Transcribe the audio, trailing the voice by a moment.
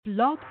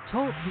Blog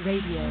Talk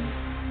Radio.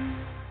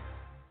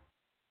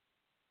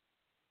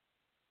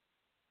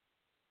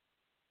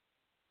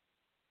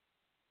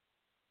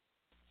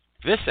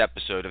 This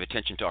episode of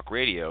Attention Talk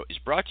Radio is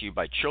brought to you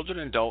by children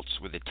and adults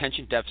with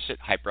attention deficit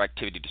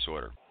hyperactivity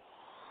disorder.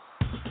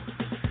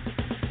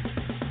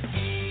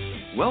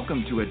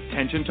 Welcome to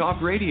Attention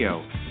Talk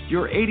Radio,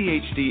 your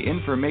ADHD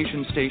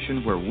information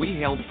station where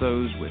we help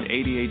those with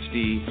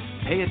ADHD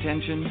pay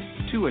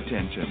attention to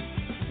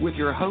attention. With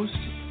your host,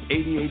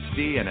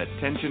 ADHD and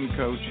attention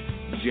coach,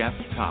 Jeff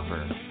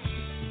Copper.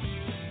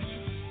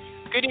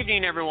 Good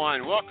evening,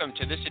 everyone. Welcome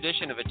to this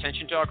edition of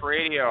Attention Talk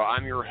Radio.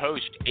 I'm your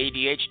host,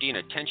 ADHD and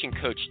attention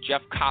coach,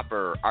 Jeff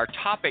Copper. Our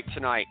topic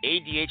tonight,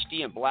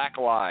 ADHD and Black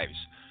Lives.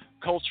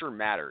 Culture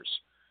Matters.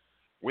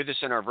 With us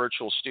in our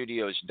virtual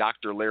studio is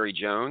Dr. Larry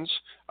Jones.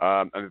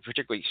 I'm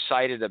particularly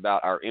excited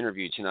about our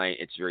interview tonight.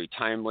 It's very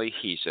timely.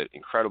 He's an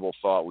incredible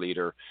thought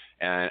leader,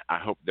 and I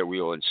hope that we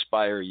will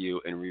inspire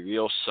you and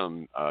reveal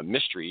some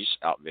mysteries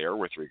out there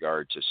with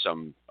regard to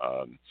some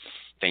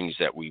things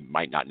that we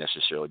might not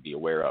necessarily be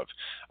aware of.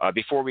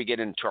 Before we get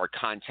into our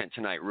content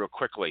tonight, real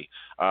quickly,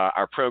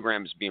 our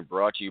program is being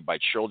brought to you by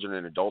children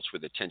and adults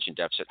with attention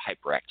deficit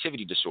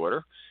hyperactivity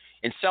disorder.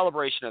 In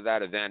celebration of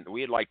that event,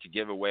 we'd like to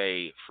give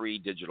away free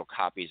digital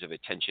copies of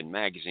Attention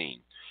Magazine.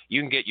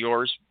 You can get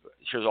yours.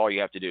 Here's all you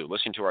have to do.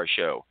 Listen to our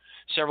show.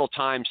 Several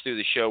times through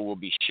the show, we'll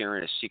be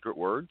sharing a secret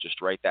word.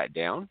 Just write that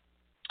down.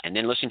 And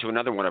then listen to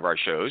another one of our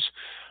shows.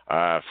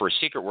 For a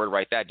secret word,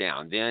 write that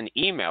down. Then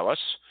email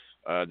us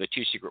the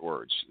two secret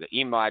words. The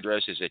email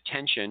address is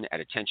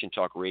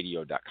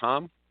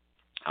attention@attentiontalkradio.com.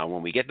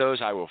 When we get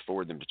those, I will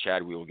forward them to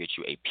Chad. We will get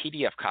you a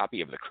PDF copy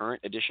of the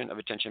current edition of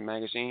Attention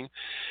Magazine.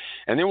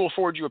 And then we'll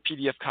forward you a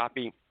PDF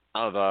copy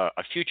of a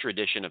future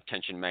edition of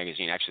Attention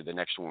Magazine. Actually, the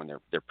next one,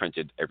 they're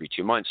printed every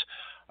 2 months.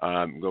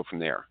 Go from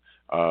there.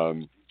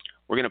 We're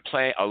going to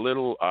play a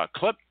little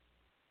clip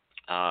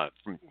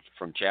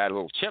from Chad, a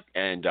little tip,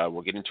 and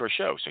we'll get into our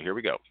show. So here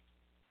we go.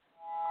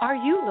 Are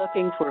you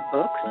looking for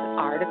books,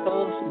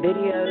 articles,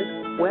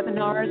 videos,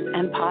 webinars,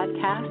 and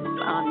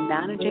podcasts on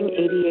managing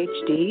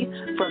ADHD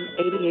from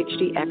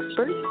ADHD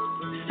experts?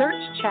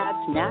 Search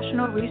Chad's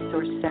National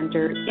Resource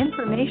Center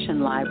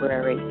Information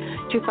Library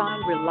to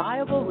find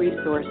reliable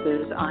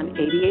resources on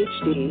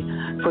ADHD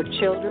for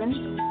children,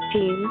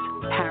 teens,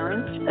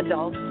 parents,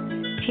 adults,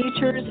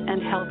 teachers,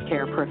 and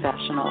healthcare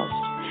professionals.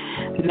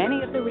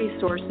 Many of the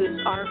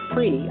resources are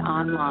free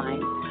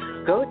online.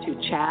 Go to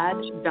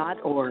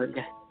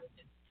chad.org.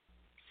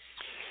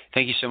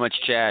 Thank you so much,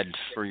 Chad,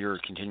 for your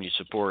continued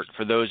support.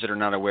 For those that are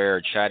not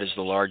aware, Chad is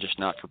the largest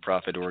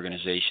not-for-profit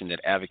organization that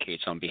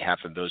advocates on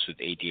behalf of those with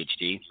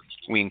ADHD.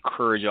 We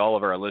encourage all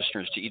of our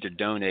listeners to either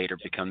donate or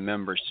become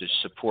members to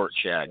support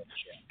Chad.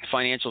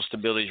 Financial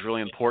stability is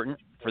really important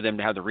for them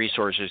to have the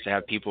resources to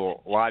have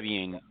people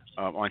lobbying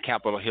on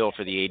Capitol Hill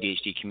for the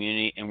ADHD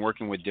community and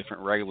working with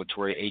different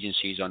regulatory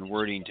agencies on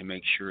wording to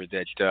make sure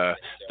that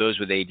those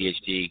with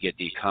ADHD get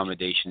the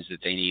accommodations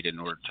that they need in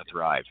order to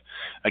thrive.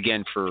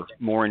 Again, for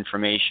more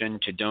information,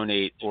 to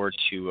donate or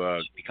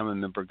to become a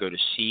member, go to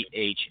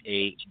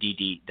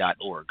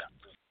chadd.org.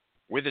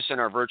 With us in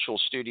our virtual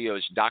studio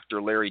is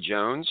Dr. Larry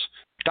Jones.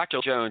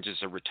 Dr. Jones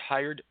is a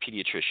retired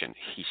pediatrician.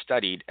 He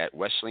studied at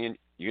Wesleyan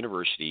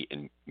University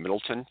in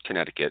Middleton,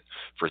 Connecticut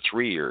for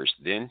 3 years,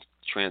 then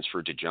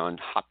transferred to Johns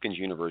Hopkins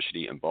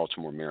University in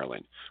Baltimore,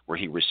 Maryland, where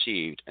he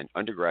received an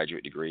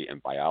undergraduate degree in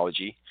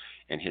biology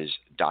and his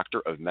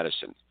Doctor of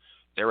Medicine.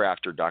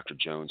 Thereafter, Dr.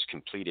 Jones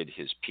completed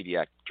his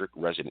pediatric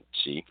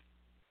residency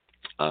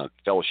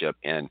fellowship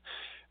and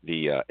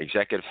the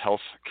Executive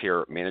Health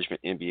Care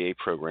Management MBA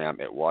program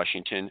at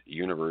Washington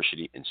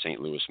University in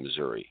St. Louis,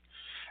 Missouri.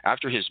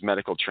 After his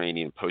medical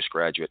training and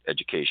postgraduate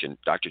education,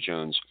 Dr.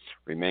 Jones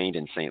remained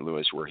in St.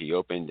 Louis, where he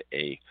opened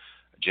a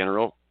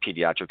general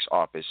pediatrics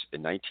office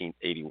in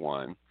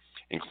 1981,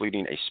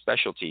 including a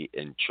specialty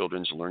in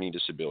children's learning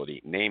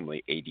disability,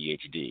 namely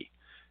ADHD.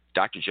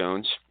 Dr.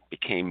 Jones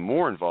became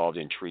more involved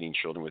in treating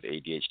children with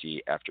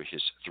ADHD after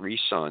his 3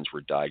 sons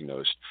were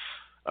diagnosed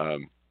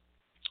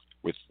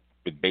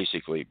with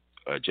basically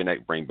a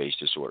genetic brain-based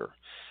disorder.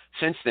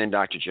 Since then,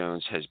 Dr.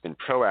 Jones has been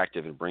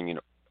proactive in bringing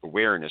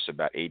awareness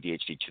about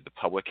ADHD to the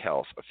public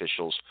health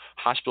officials,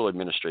 hospital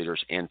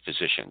administrators, and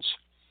physicians.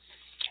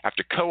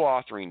 After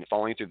co-authoring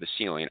Falling Through the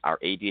Ceiling, our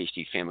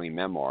ADHD family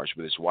memoirs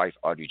with his wife,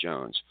 Audrey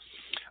Jones,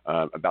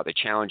 about the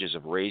challenges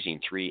of raising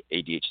 3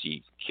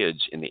 ADHD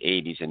kids in the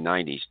 80s and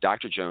 90s,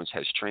 Dr. Jones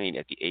has trained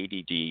at the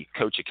ADD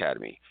Coach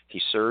Academy.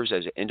 He serves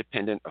as an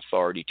independent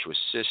authority to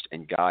assist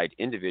and guide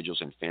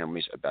individuals and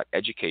families about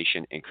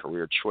education and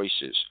career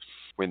choices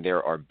when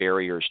there are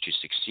barriers to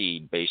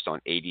succeed based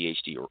on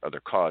ADHD or other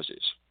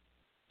causes.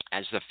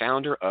 As the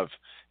founder of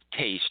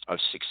Taste of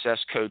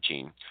Success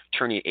Coaching,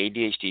 turning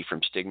ADHD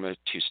from stigma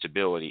to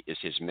stability is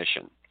his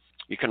mission.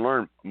 You can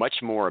learn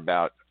much more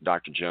about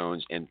Dr.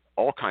 Jones and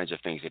all kinds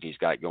of things that he's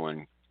got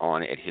going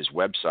on at his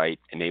website,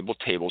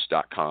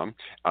 enabletables.com,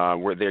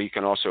 where there you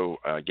can also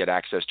get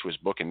access to his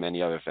book and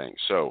many other things.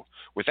 So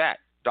with that,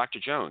 Dr.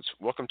 Jones,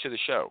 welcome to the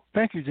show.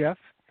 Thank you, Jeff.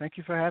 Thank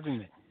you for having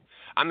me.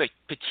 I'm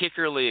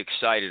particularly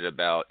excited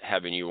about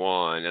having you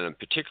on, and I'm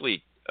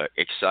particularly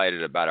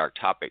excited about our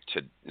topic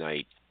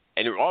tonight.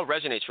 And it all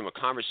resonates from a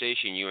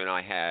conversation you and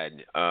I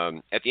had.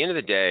 At the end of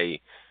the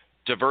day,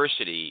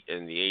 diversity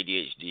in the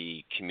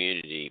ADHD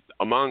community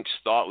amongst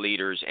thought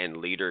leaders and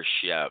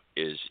leadership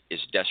is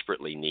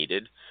desperately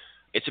needed.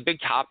 It's a big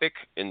topic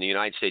in the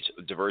United States,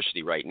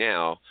 diversity right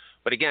now.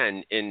 But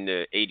again, in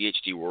the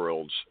ADHD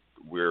world,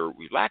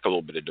 we lack a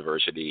little bit of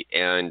diversity.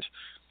 And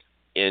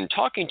in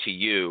talking to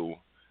you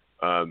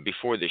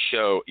before the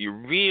show, you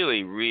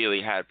really,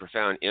 really had a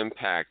profound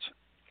impact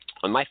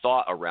on my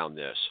thought around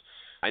this.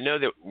 I know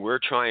that we're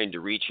trying to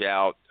reach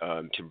out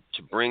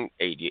to bring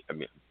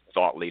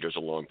thought leaders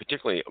along,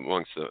 particularly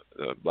amongst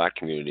the Black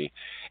community.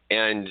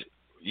 And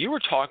you were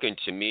talking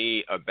to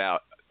me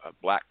about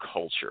Black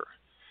culture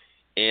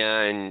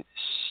and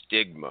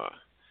stigma.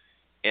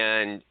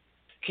 And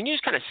can you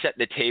just kind of set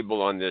the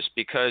table on this?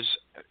 Because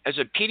as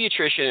a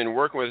pediatrician and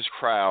working with this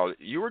crowd,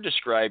 you were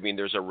describing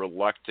there's a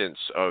reluctance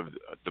of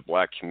the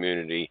Black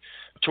community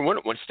to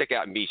want to stick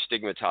out and be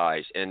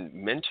stigmatized, and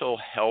mental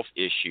health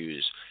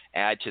issues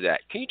add to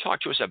that. Can you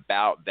talk to us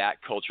about that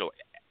cultural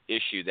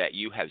issue that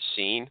you have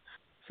seen?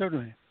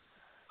 Certainly.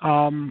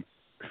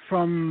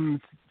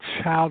 From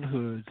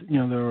childhood,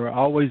 there were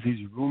always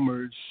these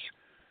rumors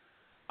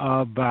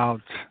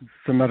about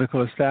the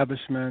medical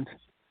establishment.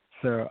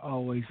 There are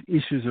always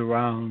issues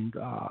around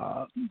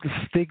the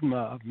stigma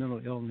of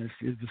mental illness.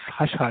 It was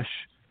hush-hush.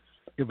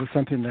 It was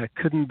something that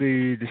couldn't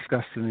be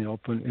discussed in the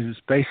open. It was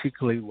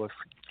basically was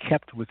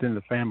kept within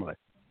the family.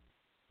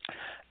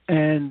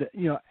 And,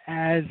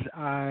 as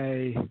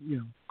I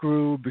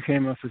grew,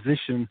 became a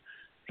physician,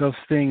 those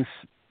things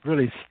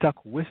really stuck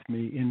with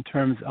me in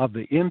terms of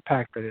the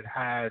impact that it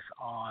has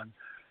on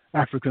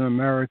African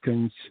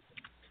Americans'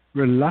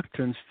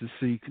 reluctance to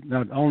seek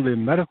not only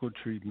medical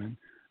treatment,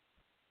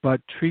 but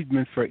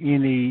treatment for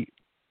any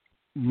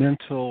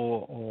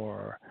mental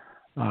or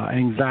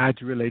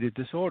anxiety-related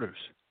disorders.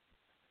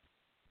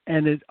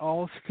 And it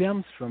all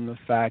stems from the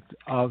fact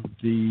of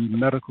the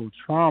medical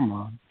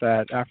trauma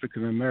that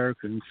African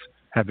Americans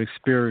have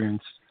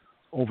experienced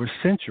over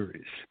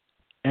centuries,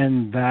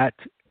 and that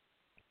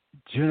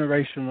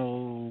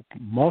generational,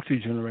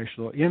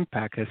 multi-generational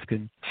impact has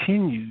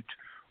continued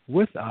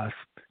with us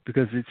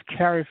because it's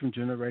carried from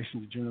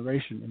generation to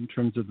generation in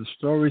terms of the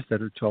stories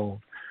that are told,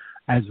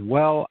 as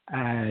well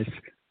as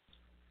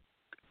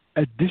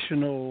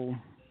additional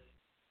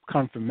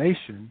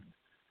confirmation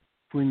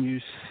when you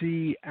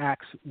see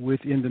acts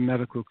within the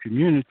medical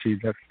community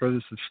that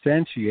further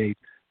substantiate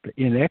the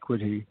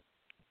inequity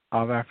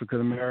of African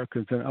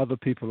Americans and other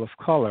people of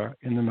color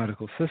in the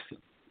medical system.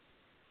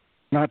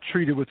 Not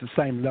treated with the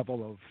same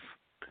level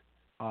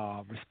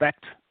of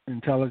respect,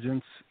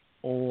 intelligence,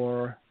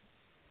 or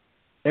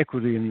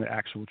equity in the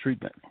actual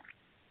treatment.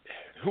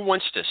 Who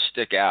wants to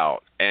stick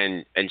out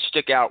and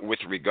stick out with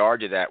regard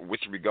to that, with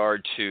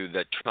regard to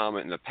the trauma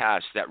in the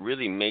past? That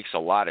really makes a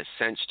lot of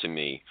sense to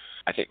me.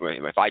 I think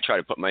if I try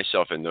to put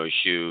myself in those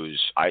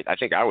shoes, I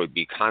think I would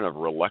be kind of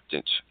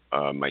reluctant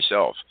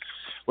myself.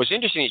 What's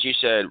interesting is you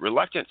said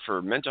reluctant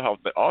for mental health,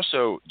 but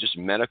also just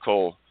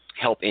medical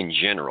health in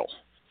general.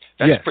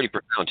 That's yes. Pretty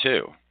profound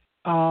too.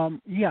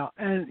 Yeah,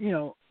 and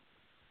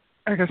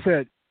like I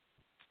said,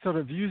 sort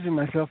of using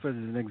myself as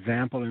an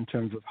example in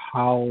terms of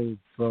how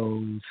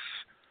those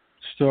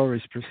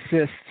stories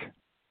persist.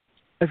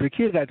 As a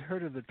kid, I'd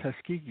heard of the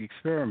Tuskegee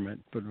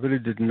experiment, but really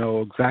didn't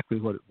know exactly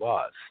what it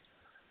was.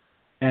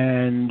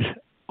 And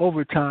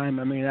over time,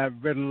 I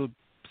read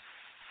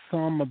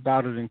some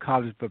about it in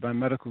college, but by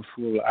medical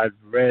school, I'd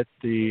read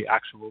the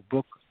actual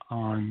book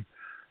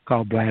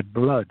called Bad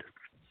Blood.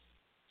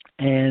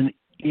 And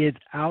it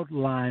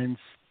outlines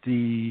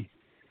the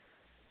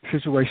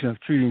situation of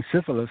treating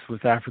syphilis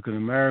with African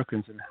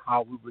Americans and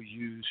how we were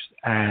used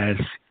as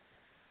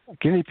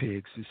guinea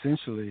pigs,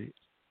 essentially,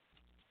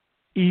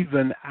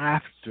 even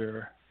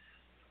after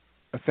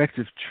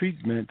effective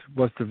treatment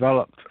was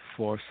developed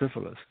for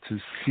syphilis, to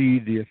see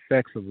the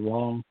effects of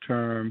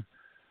long-term,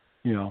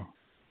 the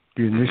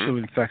initial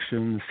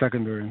infection, the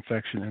secondary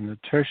infection, and the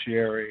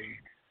tertiary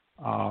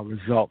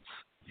results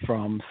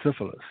from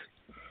syphilis.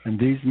 And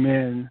these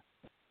men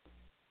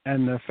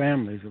and their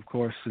families, of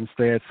course, since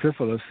they had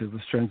syphilis, it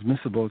was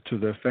transmissible to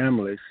their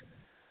families.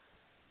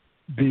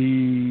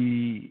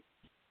 The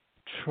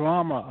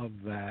trauma of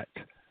that,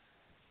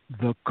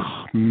 the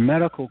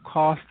medical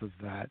cost of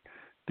that,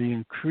 the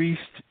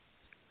increased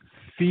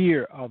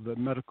fear of the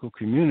medical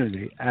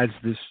community as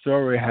this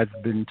story has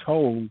been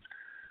told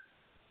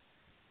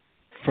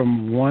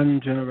from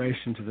one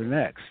generation to the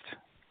next.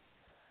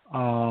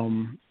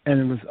 And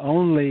it was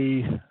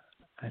only,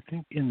 I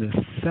think, in the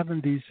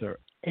 70s or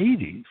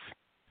 80s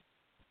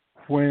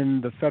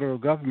when the federal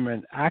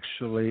government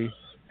actually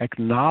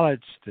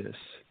acknowledged this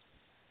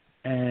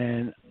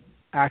and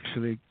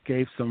actually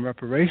gave some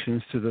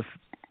reparations to the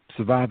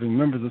surviving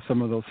members of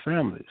some of those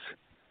families.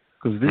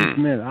 Because these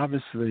men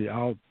obviously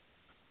all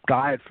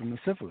died from the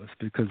syphilis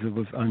because it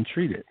was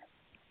untreated.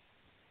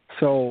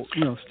 So,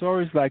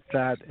 stories like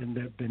that, and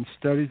there have been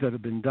studies that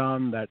have been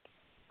done that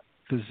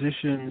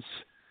physicians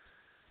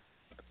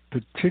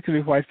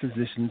particularly white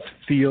physicians,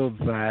 feel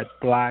that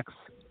blacks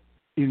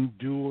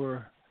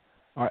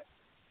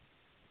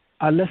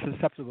are less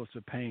susceptible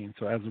to pain.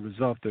 So as a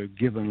result, they're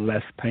given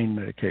less pain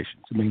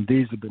medications. I mean,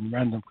 these have been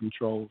random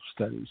control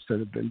studies that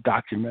have been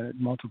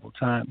documented multiple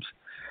times.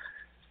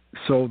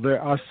 So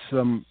there are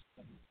some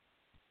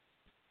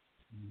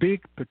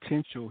big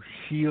potential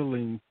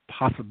healing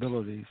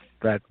possibilities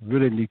that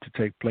really need to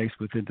take place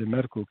within the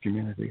medical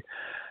community,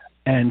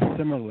 and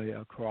similarly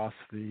across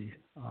the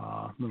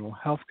mental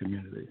health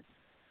community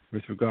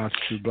with regards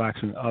to blacks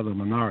and other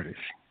minorities.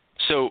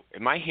 So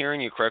am I hearing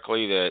you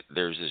correctly that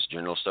there's this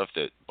general stuff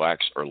that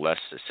blacks are less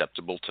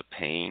susceptible to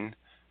pain?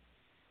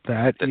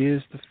 That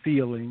is the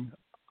feeling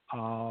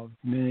of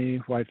many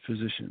white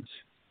physicians.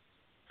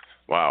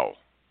 Wow.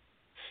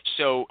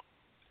 So,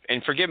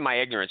 and forgive my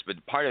ignorance,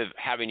 but part of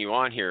having you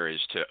on here is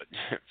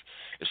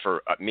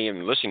for me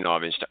and the listening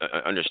audience to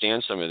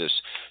understand some of this.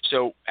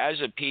 So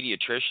as a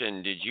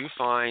pediatrician, did you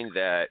find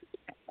that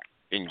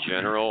in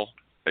general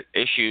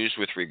issues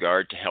with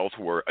regard to health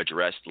were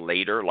addressed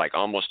later, like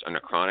almost in a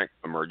chronic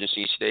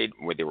emergency state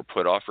where they were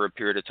put off for a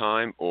period of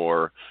time,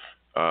 or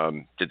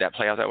did that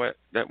play out that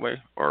way?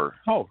 Or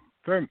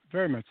very,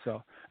 very much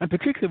so. And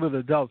particularly with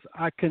adults,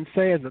 I can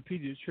say as a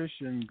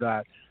pediatrician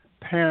that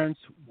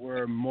parents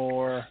were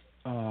more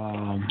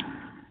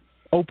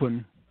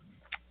open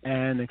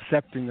and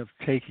accepting of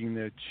taking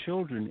their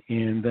children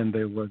in than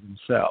they were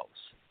themselves.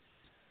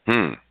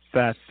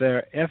 That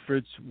their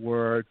efforts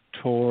were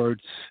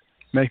towards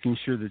making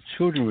sure the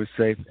children were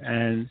safe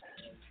and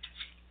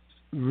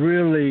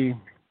really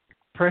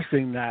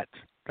pressing that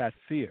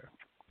fear.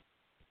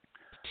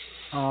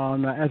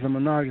 As a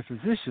minority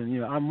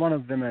physician, I'm one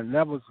of them, and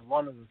that was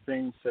one of the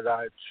things that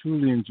I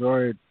truly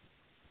enjoyed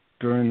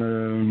during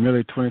the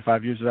nearly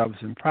 25 years that I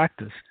was in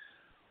practice,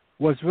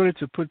 was really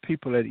to put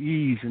people at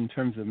ease in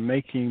terms of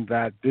making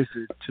that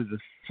visit to the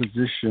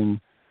physician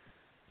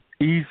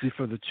easy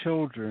for the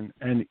children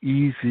and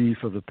easy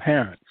for the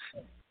parents.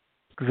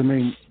 Because,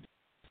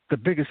 the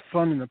biggest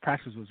fun in the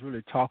practice was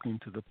really talking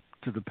to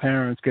the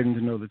parents, getting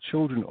to know the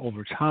children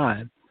over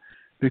time,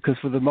 because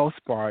for the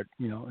most part,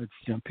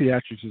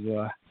 pediatrics is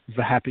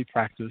a happy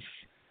practice.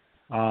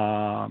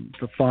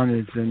 The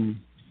fun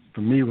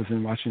for me was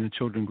in watching the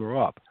children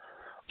grow up.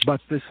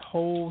 But this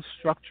whole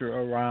structure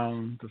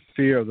around the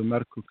fear of the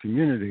medical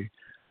community,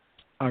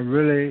 I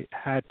really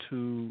had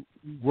to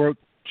work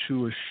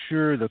to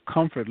assure the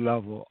comfort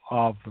level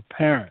of the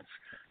parents,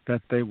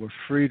 that they were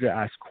free to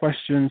ask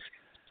questions.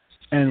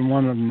 And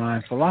one of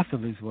my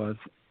philosophies was,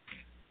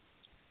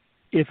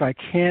 if I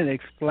can't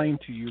explain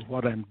to you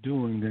what I'm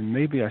doing, then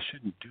maybe I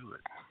shouldn't do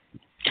it.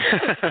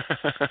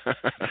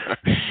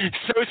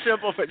 So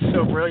simple, but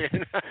so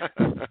brilliant.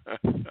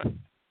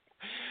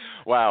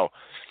 Wow.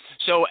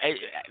 So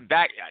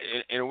back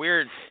in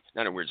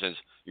not a weird sense,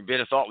 you've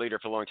been a thought leader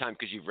for a long time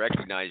because you've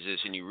recognized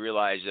this and you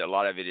realize that a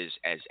lot of it is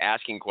as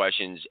asking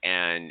questions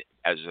and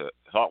as a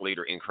thought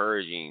leader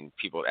encouraging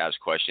people to ask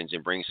questions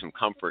and bring some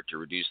comfort to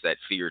reduce that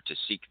fear to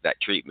seek that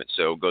treatment.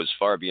 So it goes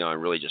far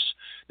beyond really just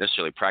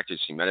necessarily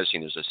practicing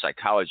medicine. There's a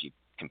psychology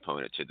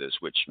component to this,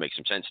 which makes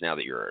some sense now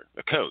that you're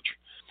a coach.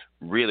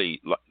 Really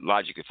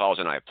logically follows,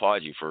 and I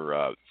applaud you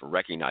for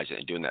recognizing it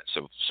and doing that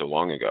so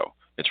long ago.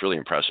 It's really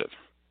impressive.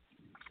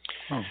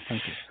 Oh,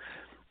 thank you.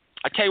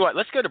 I tell you what,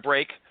 let's go to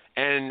break.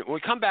 And when we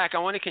come back, I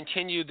want to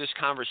continue this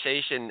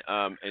conversation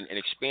and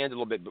expand a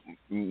little bit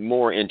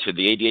more into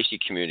the ADHD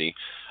community.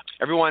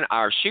 Everyone,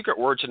 our secret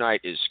word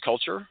tonight is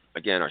culture.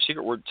 Again, our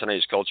secret word tonight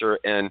is culture.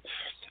 And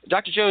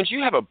Dr. Jones,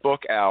 you have a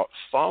book out,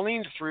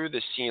 Falling Through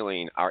the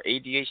Ceiling, Our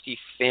ADHD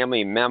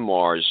Family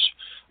Memoirs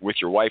with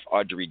your wife,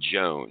 Audrey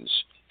Jones.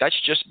 That's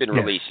just been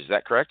released. Is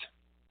that correct?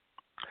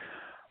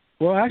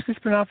 Well, actually,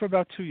 it's been out for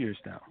about 2 years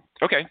now.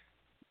 Okay.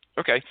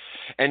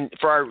 And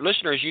for our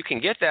listeners, you can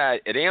get that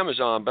at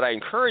Amazon, but I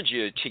encourage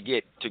you to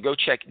go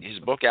check his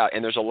book out.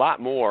 And there's a lot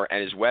more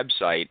at his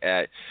website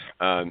at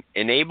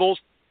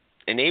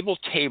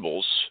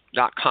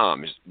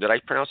enabletables.com. Did I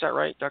pronounce that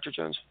right, Dr.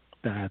 Jones?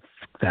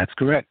 That's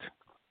correct.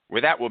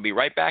 With that, we'll be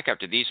right back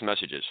after these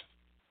messages.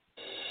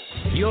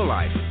 Your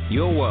life,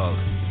 your world,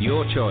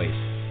 your choice.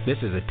 This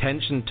is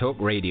Attention Talk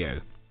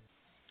Radio.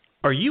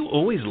 Are you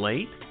always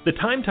late? The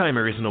Time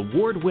Timer is an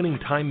award-winning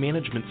time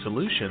management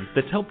solution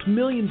that's helped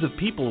millions of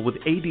people with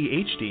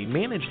ADHD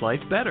manage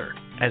life better.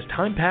 As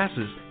time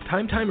passes,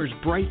 Time Timer's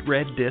bright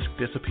red disc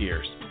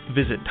disappears.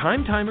 Visit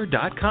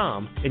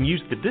timetimer.com and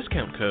use the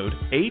discount code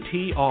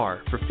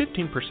ATR for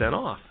 15%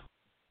 off.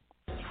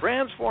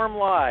 Transform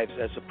lives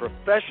as a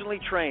professionally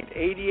trained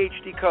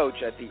ADHD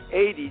coach at the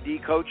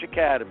ADD Coach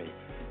Academy.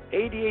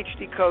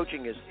 ADHD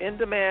coaching is in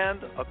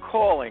demand, a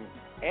calling,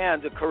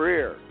 and a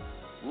career.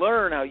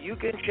 Learn how you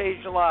can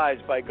change lives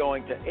by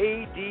going to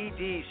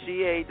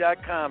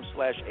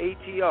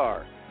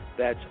addca.com/ATR.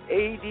 That's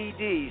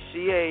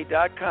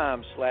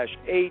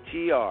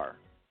addca.com/ATR.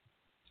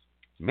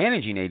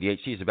 Managing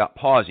ADHD is about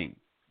pausing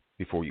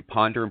before you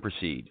ponder and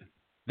proceed.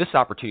 This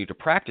opportunity to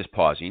practice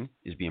pausing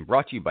is being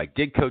brought to you by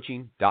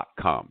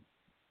digcoaching.com.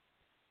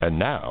 And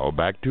now,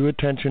 back to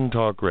Attention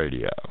Talk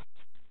Radio.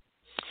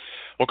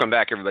 Welcome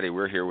back, everybody.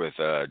 We're here with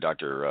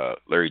Dr.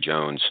 Larry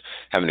Jones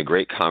having a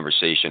great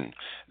conversation.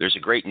 There's a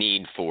great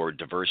need for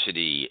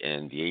diversity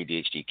in the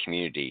ADHD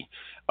community.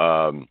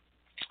 And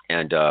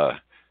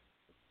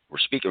we're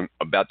speaking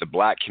about the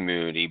Black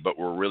community, but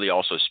we're really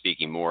also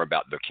speaking more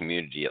about the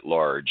community at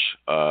large,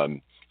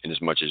 in as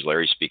much as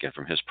Larry's speaking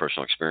from his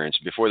personal experience.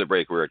 Before the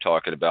break, we were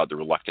talking about the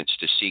reluctance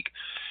to seek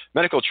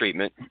medical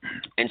treatment,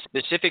 and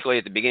specifically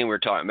at the beginning, we were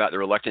talking about the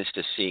reluctance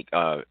to seek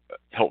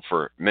help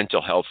for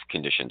mental health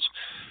conditions.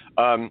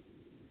 I'm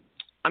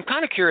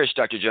kind of curious,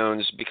 Dr.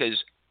 Jones, because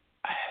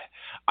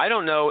I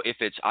don't know if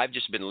I've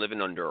just been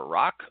living under a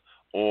rock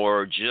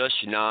or just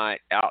not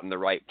out in the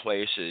right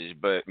places,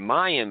 but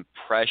my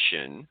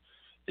impression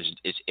is,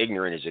 as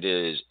ignorant as it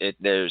is,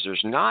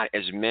 there's not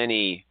as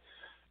many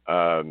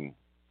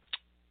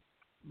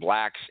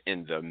Blacks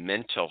in the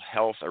mental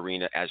health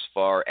arena as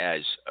far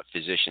as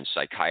physicians,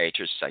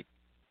 psychiatrists,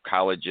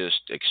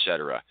 psychologists,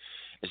 etc.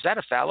 Is that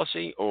a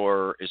fallacy,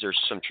 or is there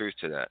some truth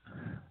to that?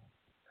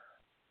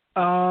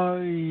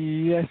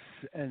 Yes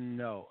and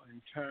no.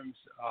 In terms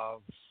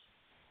of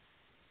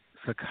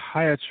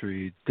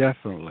psychiatry,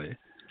 definitely,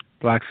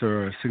 Blacks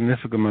are a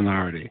significant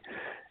minority.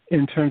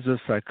 In terms of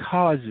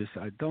psychologists,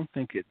 I don't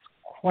think it's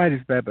quite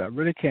as bad, but I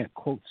really can't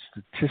quote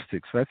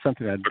statistics. So that's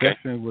something I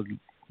definitely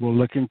will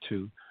look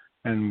into,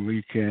 and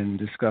we can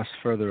discuss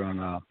further on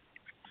a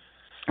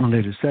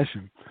later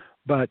session.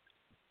 But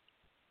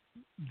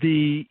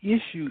the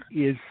issue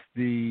is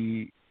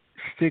the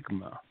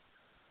stigma,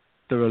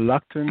 the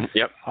reluctance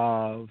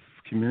of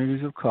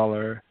communities of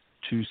color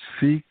to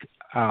seek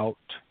out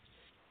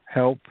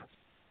help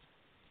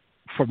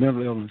for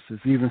mental illnesses,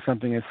 even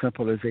something as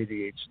simple as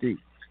ADHD.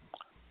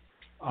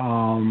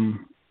 And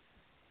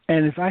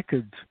if I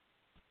could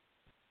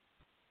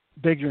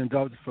beg your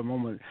indulgence for a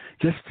moment,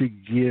 just to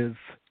give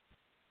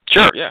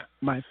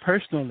my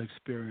personal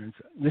experience,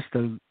 just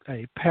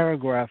a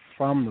paragraph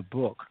from the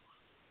book.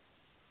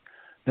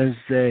 There's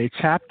a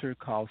chapter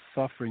called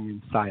Suffering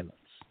in Silence.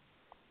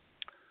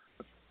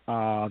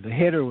 The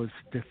header was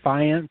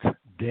defiant,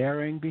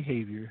 daring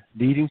behavior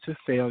leading to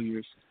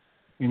failures,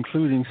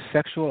 including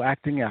sexual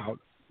acting out,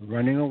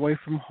 running away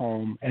from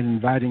home, and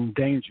inviting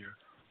danger,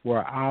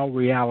 were our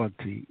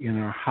reality in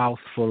our house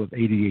full of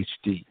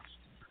ADHD.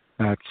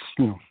 That's,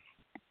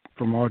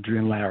 from Audrey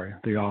and Larry,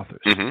 the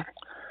authors. Mm-hmm.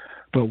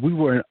 But we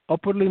were an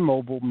upwardly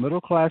mobile,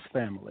 middle-class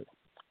family.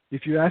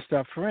 If you asked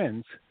our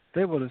friends,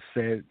 they would have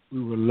said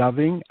we were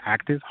loving,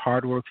 active,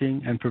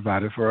 hardworking, and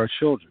provided for our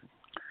children.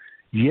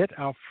 Yet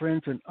our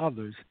friends and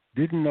others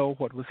didn't know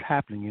what was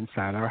happening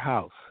inside our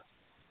house.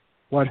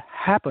 What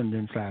happened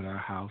inside our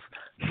house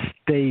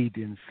stayed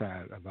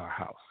inside of our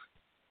house.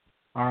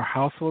 Our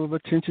household of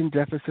attention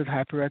deficit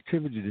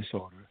hyperactivity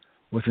disorder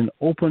was an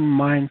open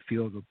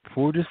minefield of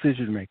poor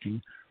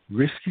decision-making,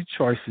 risky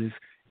choices,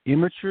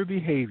 immature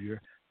behavior,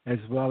 as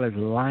well as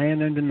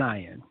lying and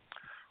denying.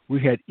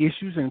 We had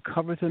issues and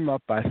covered them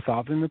up by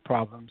solving the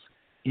problems,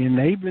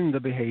 enabling the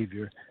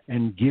behavior,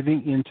 and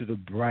giving into the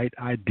bright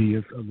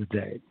ideas of the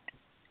day.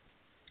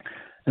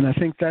 And I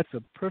think that's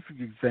a perfect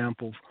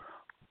example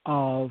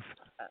of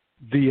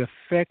the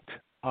effect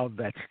of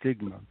that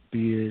stigma,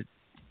 be it,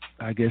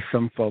 I guess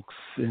some folks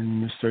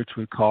in research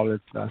would call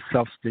it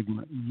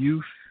self-stigma.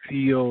 You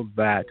feel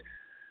that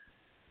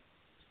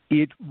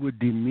it would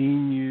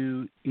demean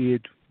you,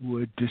 it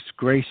would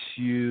disgrace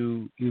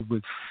you, it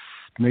would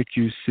make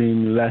you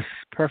seem less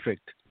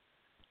perfect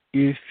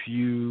if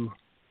you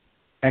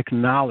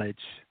acknowledge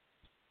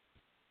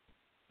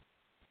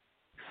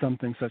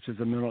something such as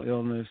a mental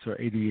illness or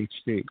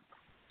ADHD.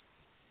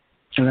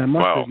 And I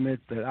must admit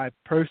that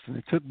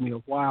it took me a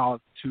while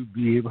to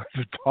be able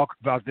to talk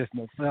about this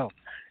myself,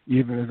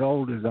 even as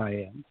old as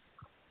I am.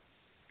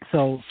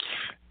 So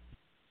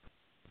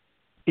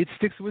it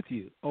sticks with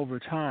you over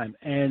time,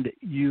 and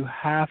you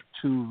have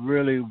to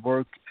really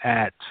work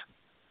at,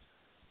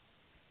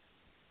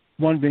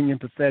 one, being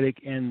empathetic,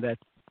 and that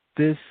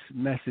this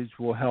message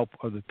will help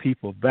other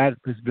people. That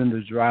has been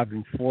the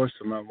driving force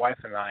for my wife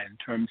and I in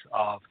terms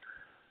of,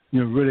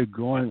 really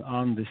going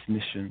on this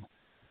mission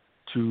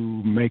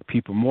to make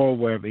people more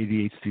aware of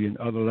ADHD and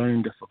other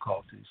learning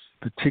difficulties,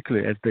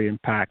 particularly as they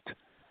impact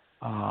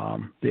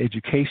the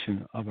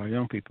education of our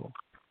young people.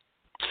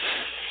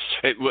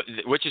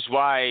 Which is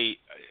why,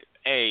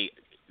 A,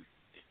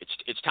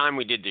 it's time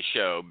we did the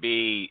show.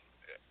 B,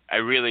 I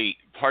really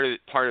part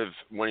of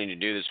wanting to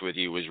do this with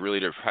you was really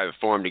to have a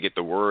forum to get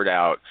the word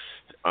out,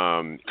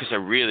 because I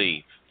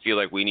really feel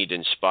like we need to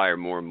inspire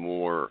more and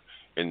more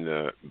in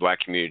the Black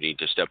community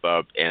to step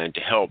up and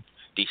to help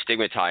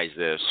destigmatize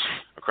this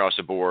across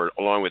the board,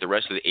 along with the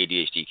rest of the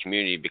ADHD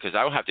community. Because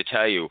I will have to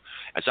tell you,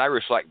 as I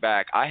reflect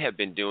back, I have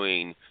been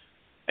doing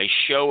a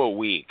show a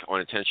week on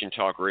Attention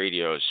Talk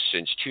Radio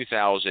since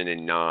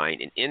 2009,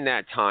 and in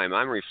that time,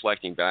 I'm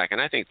reflecting back, and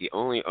I think the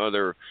only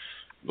other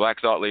Black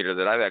thought leader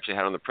that I've actually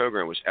had on the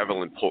program was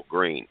Evelyn Polk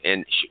Green.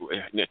 And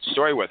the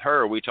story with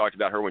her, we talked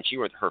about her when she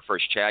went to her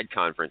first CHAD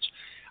conference.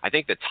 I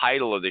think the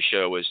title of the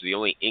show was the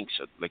only ink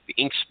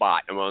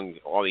spot among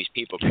all these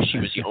people, because she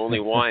was the only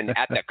one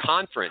at the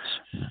conference.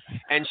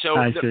 And so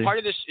part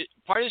of this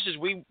is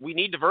we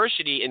need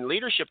diversity in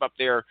leadership up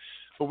there,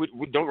 but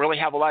we don't really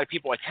have a lot of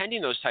people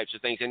attending those types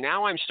of things. And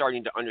now I'm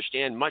starting to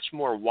understand much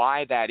more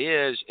why that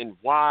is, and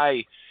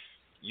why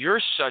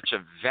you're such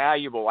a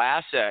valuable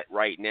asset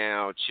right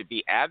now to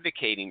be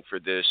advocating for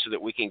this, so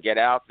that we can get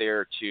out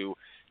there to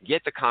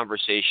get the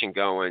conversation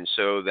going,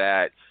 so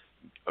that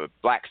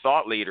Black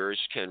thought leaders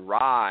can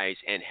rise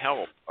and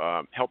help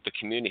the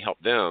community, help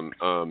them.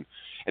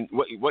 And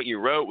what you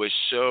wrote was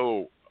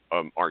so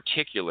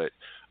articulate.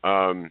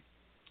 And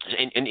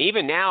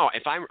even now,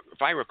 if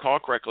I recall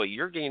correctly,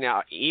 you're getting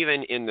out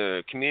even in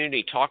the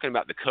community talking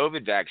about the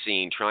COVID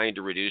vaccine, trying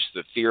to reduce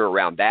the fear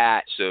around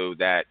that, so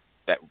that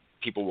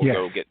people will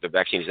go get the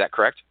vaccine. Is that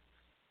correct?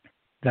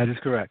 That is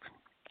correct.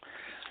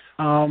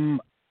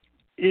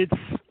 It's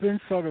been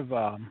sort of,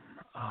 I'm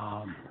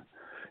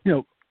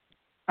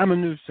a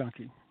news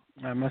junkie,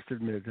 I must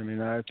admit. I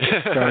mean, I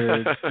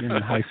started in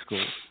high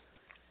school,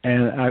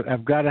 and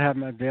I've got to have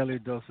my daily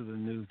dose of the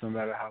news, no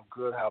matter how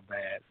good, how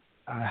bad.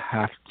 I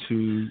have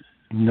to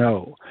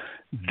know.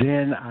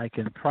 Then I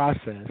can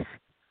process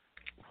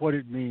what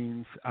it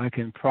means. I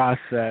can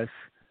process,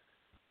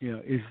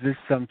 is this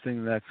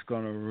something that's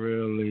going to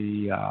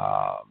really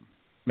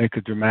make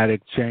a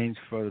dramatic change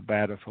for the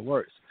bad or for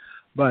worse?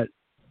 But,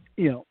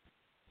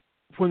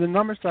 when the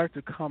numbers start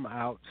to come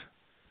out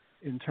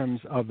in terms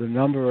of the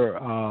number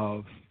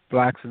of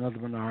blacks and other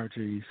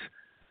minorities,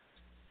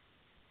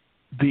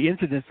 the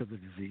incidence of the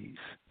disease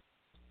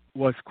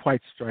was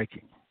quite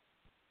striking.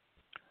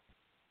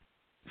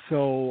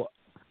 So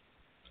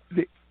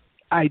the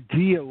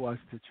idea was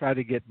to try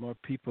to get more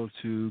people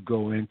to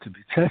go in to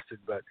be tested.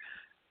 But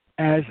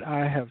as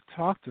I have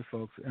talked to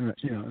folks, and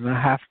I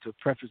have to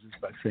preface this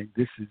by saying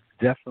this is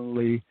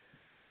definitely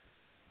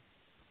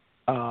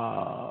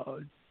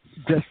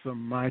just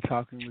from my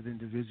talking with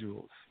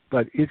individuals,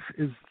 but it's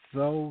as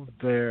though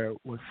there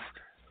was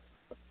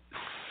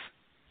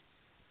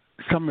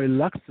some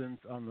reluctance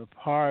on the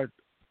part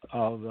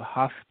of the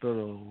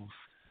hospitals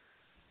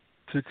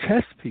to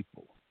test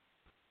people,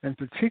 and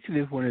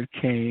particularly when it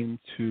came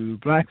to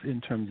blacks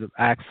in terms of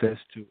access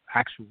to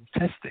actual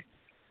testing.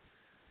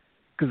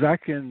 Because I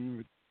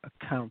can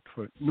account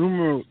for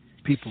numerous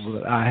people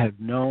that I have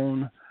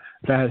known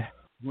that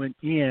went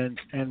in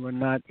and were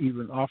not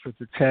even offered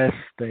the test.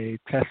 They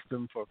tested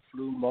them for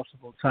flu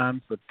multiple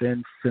times, but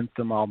then sent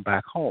them all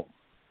back home.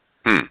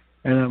 And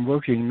I'm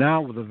working now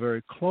with a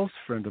very close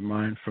friend of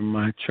mine from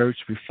my church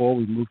before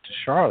we moved to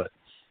Charlotte,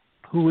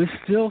 who is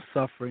still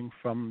suffering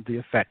from the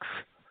effects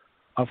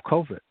of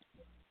COVID.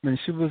 I mean,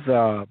 she was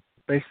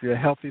basically a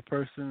healthy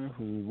person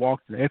who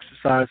walked and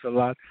exercised a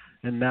lot,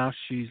 and now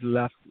she's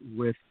left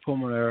with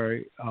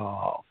pulmonary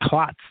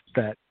clots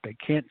that they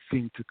can't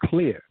seem to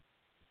clear.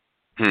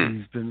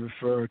 He's been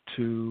referred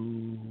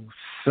to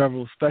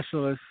several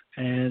specialists,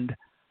 and,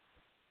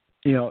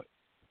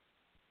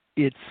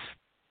 it's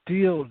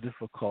still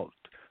difficult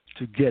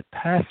to get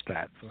past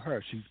that for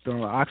her. She's been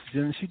on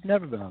oxygen, and she'd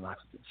never been on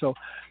oxygen. So,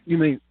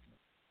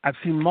 I've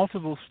seen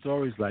multiple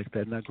stories like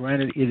that. Now,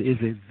 granted, it is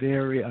a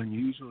very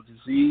unusual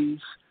disease,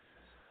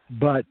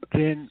 but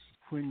then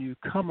when you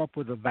come up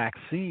with a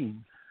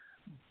vaccine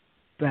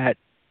that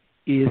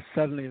is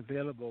suddenly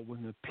available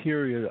within a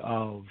period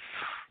of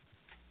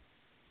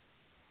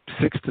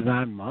 6 to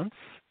 9 months,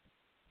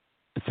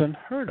 it's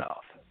unheard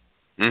of.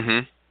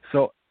 Mm-hmm.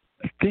 So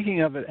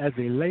thinking of it as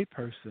a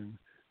layperson,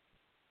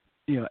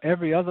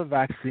 every other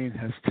vaccine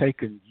has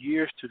taken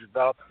years to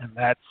develop, and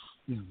that's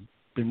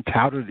been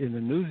touted in the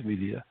news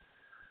media.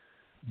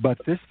 But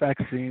this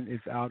vaccine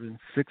is out in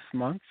 6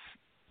 months.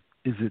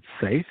 Is it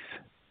safe?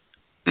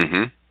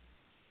 Mm-hmm.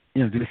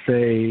 Did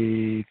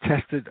they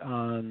test it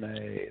on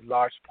a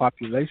large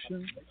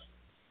population?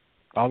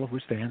 All of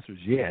which the answer is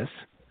yes.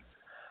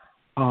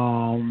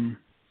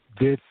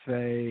 Did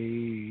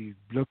they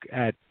look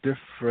at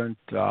different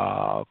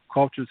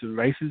cultures and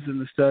races in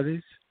the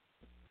studies?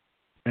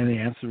 And the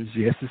answer is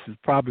yes. This is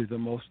probably the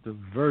most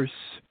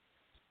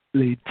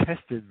diversely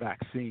tested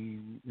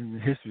vaccine in the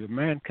history of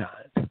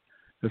mankind.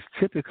 Because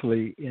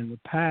typically in the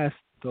past,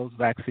 those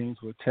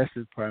vaccines were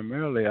tested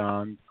primarily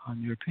on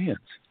Europeans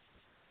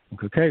and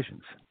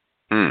Caucasians.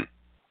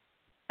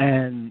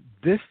 And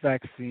this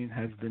vaccine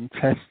has been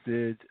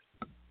tested.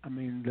 I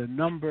mean, the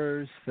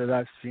numbers that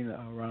I've seen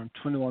are around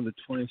 21 to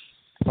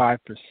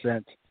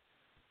 25%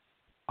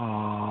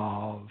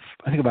 of,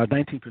 I think about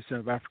 19%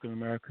 of African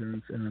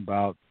Americans and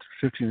about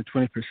 15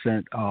 to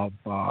 20% of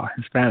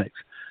Hispanics.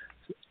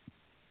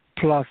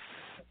 Plus,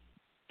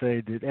 they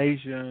did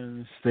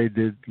Asians, they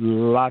did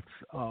lots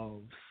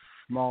of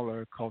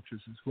smaller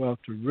cultures as well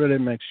to really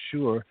make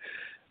sure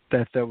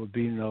that there would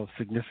be no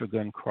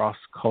significant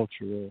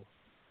cross-cultural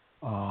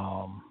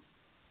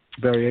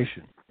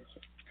variation.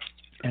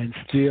 And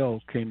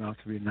still came out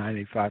to be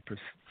 95%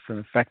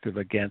 effective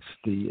against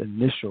the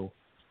initial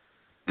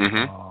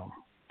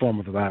form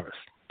of the virus.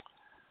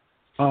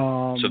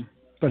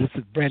 But it's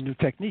a brand new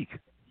technique.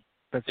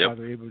 That's how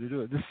they're able to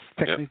do it. This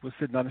technique was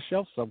sitting on a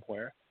shelf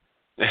somewhere,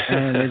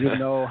 and they didn't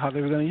know how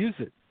they were going to use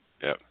it.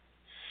 Yep.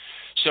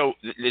 So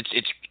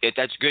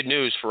that's good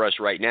news for us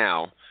right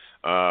now.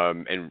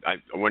 And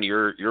when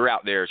you're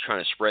out there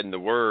trying to spread the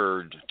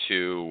word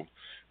to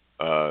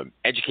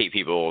educate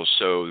people,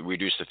 so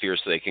reduce the fear,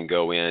 so they can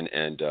go in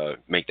and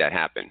make that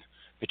happen,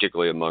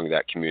 particularly among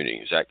that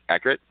community. Is that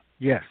accurate?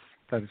 Yes,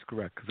 that is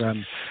correct. Because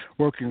I'm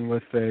working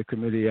with a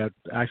committee at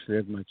my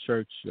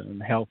church on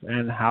health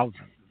and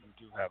housing. We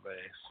do have a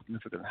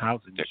significant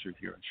housing issue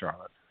here in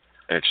Charlotte.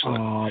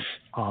 Excellent.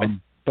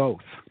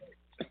 Both.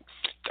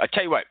 I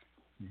tell you what.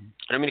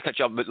 I don't mean to cut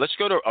you off, but let's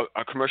go to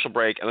a commercial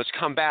break, and let's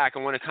come back. I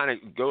want to kind of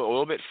go a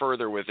little bit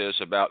further with this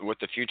about what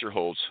the future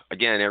holds.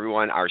 Again,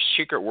 everyone, our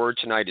secret word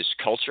tonight is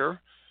culture.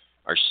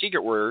 Our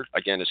secret word,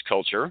 again, is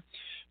culture.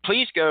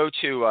 Please go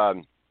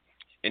to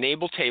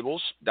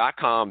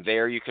enabletables.com.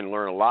 There you can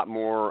learn a lot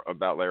more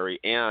about Larry,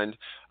 and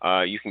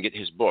you can get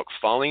his book,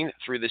 Falling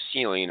Through the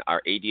Ceiling,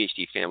 Our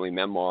ADHD Family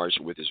Memoirs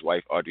with his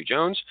wife, Audrey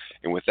Jones.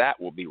 And with that,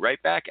 we'll be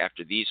right back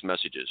after these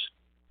messages.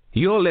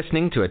 You're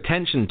listening to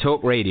Attention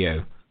Talk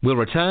Radio. We'll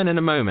return in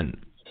a moment.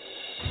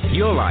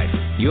 Your life,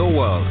 your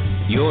world,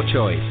 your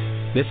choice.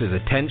 This is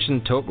Attention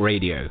Talk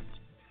Radio.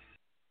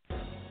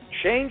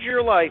 Change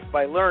your life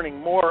by learning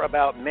more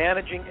about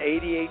managing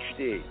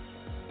ADHD.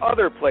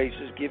 Other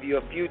places give you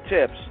a few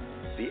tips.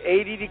 The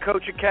ADD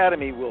Coach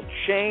Academy will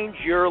change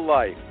your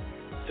life.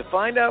 To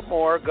find out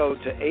more, go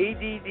to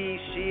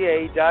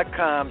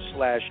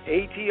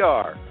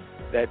addca.com/ATR.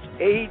 That's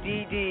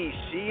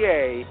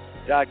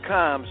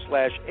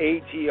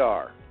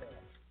addca.com/ATR.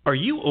 Are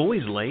you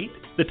always late?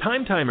 The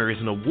Time Timer is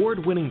an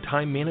award-winning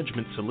time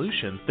management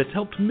solution that's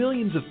helped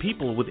millions of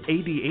people with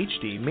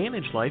ADHD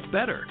manage life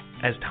better.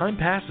 As time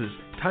passes,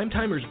 Time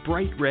Timer's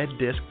bright red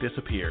disc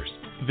disappears.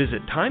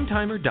 Visit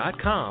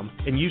timetimer.com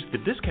and use the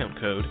discount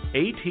code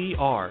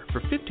ATR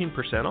for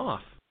 15%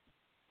 off.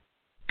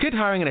 Could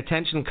hiring an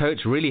attention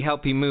coach really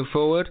help you move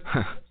forward?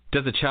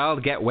 Does a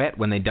child get wet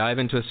when they dive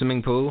into a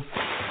swimming pool?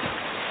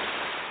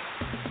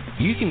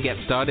 You can get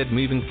started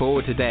moving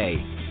forward today.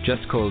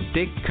 Just call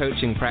Dig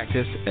Coaching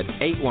Practice at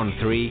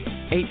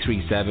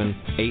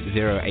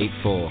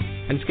 813-837-8084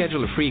 and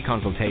schedule a free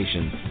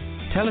consultation.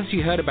 Tell us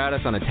you heard about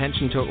us on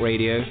Attention Talk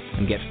Radio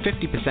and get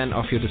 50%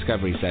 off your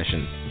discovery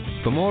session.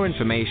 For more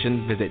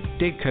information, visit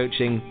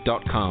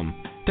digcoaching.com.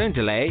 Don't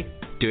delay,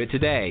 do it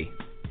today.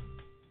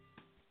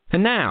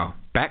 And now,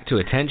 back to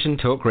Attention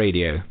Talk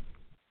Radio.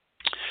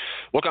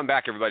 Welcome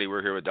back, everybody.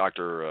 We're here with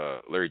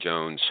Dr. Larry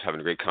Jones, having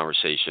a great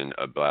conversation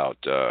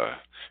about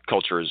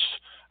cultures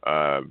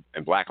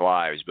and Black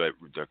lives, but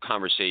the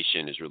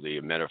conversation is really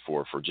a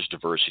metaphor for just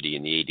diversity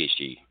in the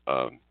ADHD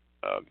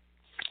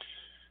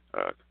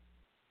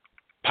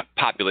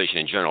population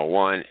in general.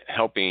 One,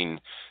 helping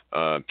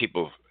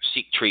people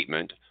seek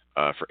treatment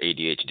for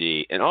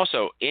ADHD, and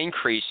also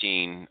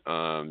increasing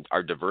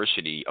our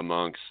diversity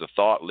amongst the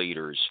thought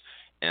leaders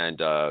and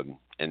the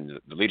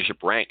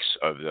leadership ranks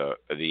of the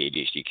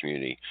ADHD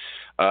community.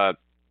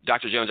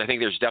 Dr. Jones, I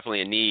think there's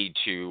definitely a need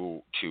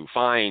to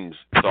find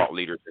thought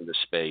leaders in this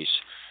space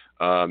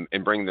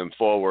and bring them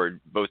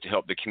forward, both to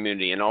help the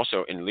community and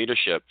also in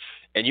leadership.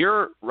 And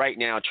you're right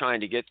now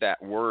trying to get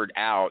that word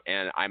out,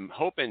 and I'm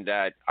hoping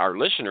that our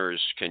listeners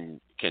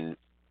can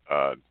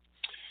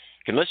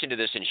listen to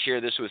this and share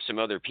this with some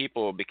other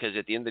people, because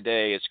at the end of the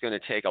day, it's going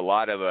to take a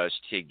lot of us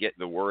to get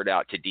the word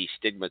out, to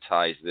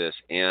destigmatize this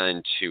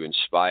and to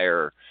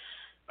inspire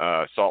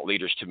thought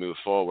leaders to move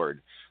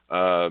forward.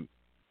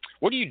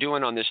 What are you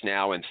doing on this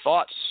now, and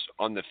thoughts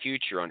on the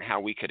future on how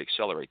we could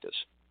accelerate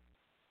this?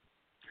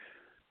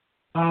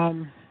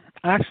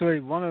 Actually,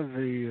 one of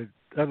the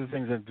other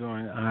things I'm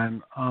doing,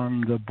 I'm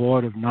on the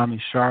board of NAMI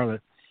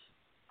Charlotte,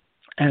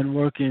 and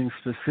working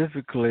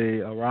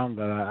specifically around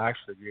that. I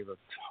actually gave a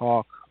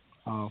talk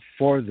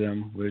for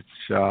them, which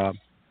I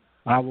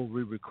will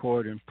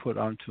re-record and put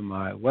onto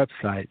my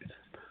website,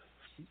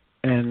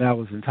 and that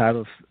was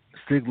entitled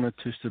Stigma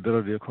to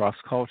Stability Across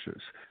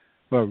Cultures,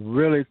 but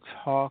really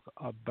talk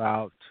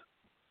about,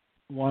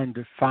 one,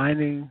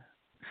 defining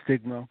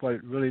stigma, what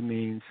it really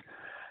means,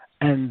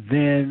 and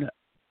then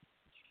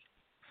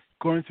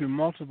going through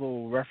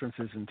multiple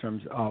references in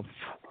terms of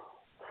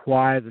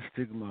why the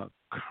stigma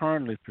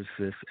currently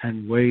persists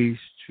and ways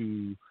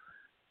to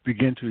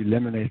begin to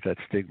eliminate that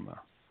stigma.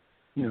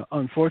 You know,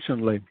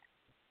 unfortunately,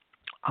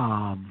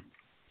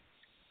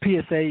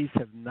 PSAs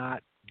have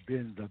not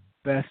been the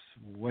best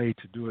way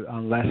to do it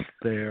unless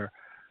they're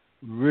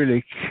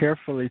really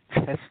carefully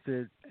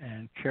tested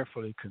and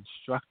carefully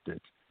constructed,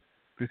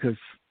 because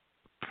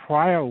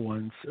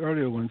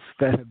earlier ones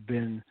that have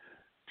been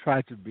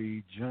tried to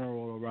be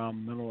general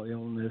around mental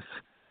illness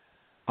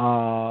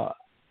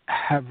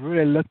have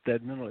really looked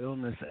at mental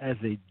illness as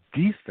a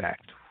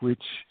defect,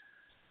 which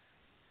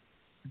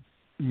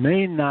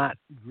may not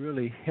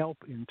really help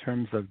in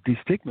terms of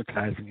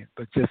destigmatizing it,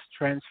 but just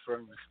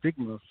transferring the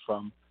stigma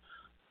from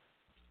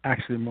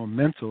actually more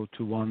mental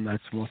to one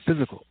that's more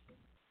physical.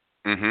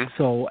 Mm-hmm.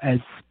 So as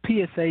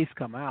PSAs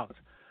come out,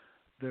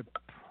 they're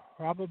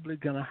probably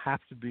going to have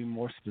to be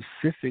more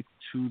specific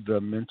to the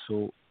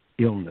mental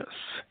illness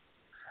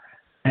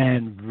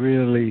and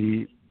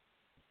really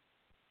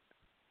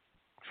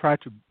try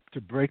to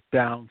break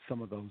down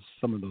some of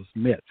those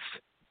myths.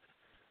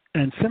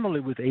 And similarly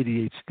with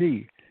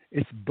ADHD,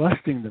 it's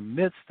busting the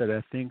myths that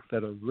I think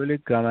that are really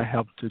going to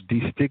help to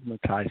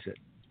destigmatize it.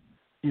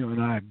 You know,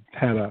 and I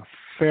had a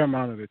fair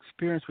amount of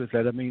experience with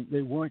that. I mean,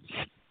 they weren't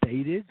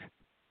stated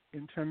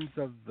in terms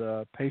of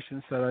the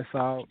patients that I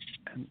saw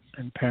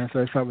and parents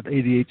that I saw with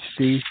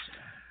ADHD,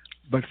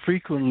 but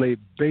frequently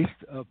based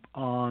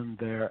upon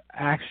their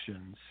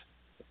actions,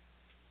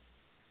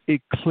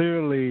 it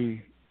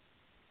clearly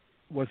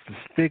was the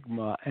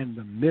stigma and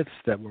the myths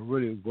that were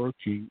really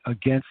working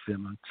against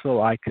them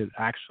until I could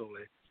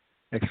actually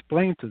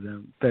explain to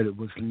them that it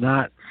was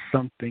not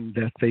something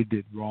that they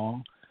did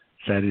wrong,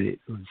 that it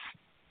was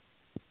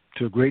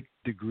to a great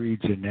degree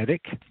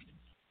genetic.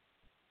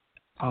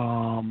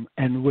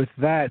 And with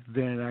that,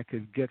 then I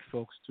could get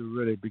folks to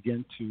really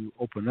begin to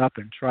open up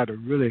and try to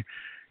really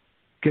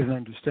get an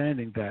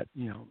understanding that,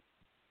 you know,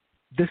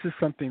 this is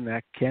something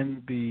that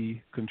can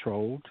be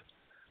controlled.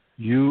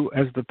 You,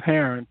 as the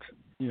parent,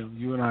 you know,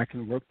 you and I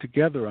can work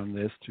together on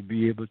this to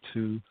be able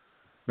to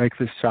make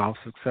this child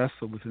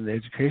successful within the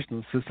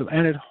educational system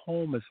and at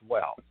home as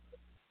well.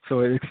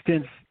 So it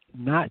extends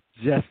not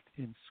just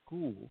in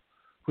school,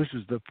 which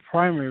was the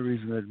primary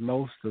reason that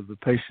most of the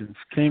patients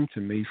came to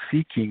me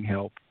seeking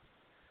help,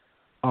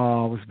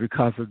 was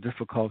because of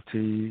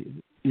difficulty,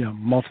 you know,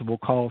 multiple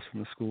calls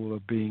from the school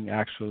of being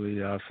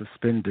actually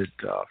suspended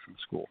from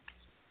school.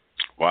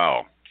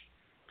 Wow.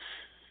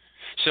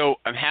 So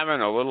I'm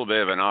having a little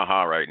bit of an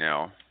aha right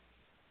now.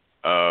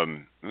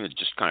 I'm going to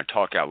just kind of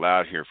talk out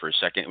loud here for a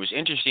second. It was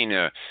interesting,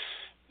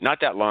 not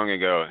that long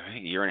ago, I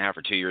think a year and a half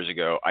or 2 years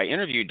ago, I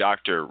interviewed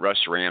Dr. Russ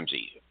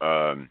Ramsey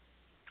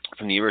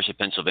from the University of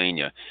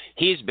Pennsylvania.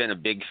 He's been a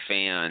big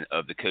fan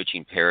of the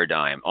coaching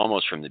paradigm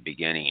almost from the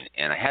beginning,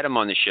 and I had him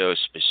on the show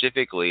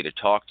specifically to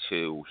talk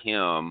to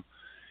him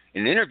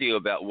in an interview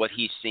about what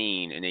he's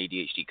seen in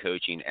ADHD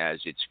coaching as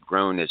it's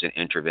grown as an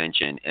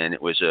intervention. And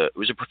it was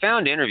a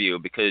profound interview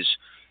because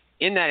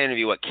in that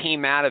interview, what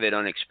came out of it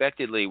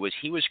unexpectedly was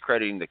he was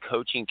crediting the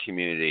coaching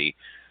community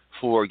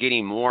for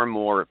getting more and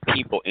more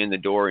people in the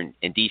door and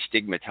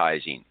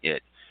destigmatizing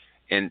it.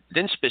 And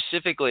then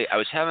specifically, I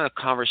was having a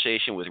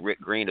conversation with Rick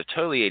Green of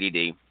Totally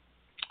ADD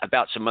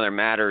about some other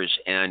matters,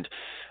 and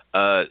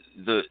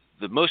the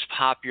most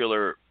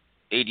popular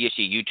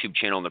ADHD YouTube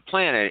channel on the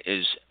planet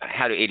is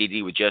How to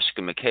ADD with Jessica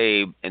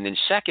McCabe, and then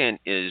second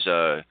is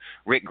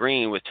Rick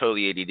Green with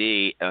Totally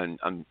ADD, and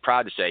I'm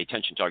proud to say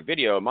Attention Talk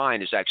Video,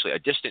 mine is actually a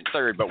distant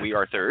third, but we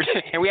are third,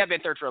 and we have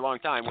been third for a long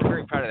time. We're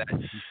very proud of that.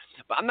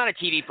 But I'm not a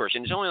TV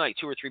person. It's only like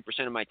 2 or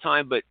 3% of my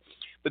time, but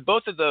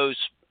both of those,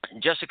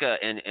 Jessica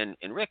and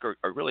Rick,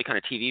 are really kind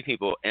of TV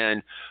people,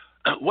 and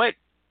what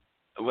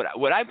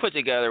I put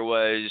together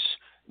was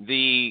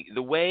the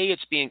way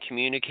it's being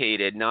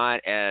communicated,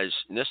 not as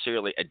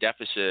necessarily a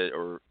deficit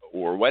or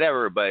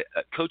whatever, but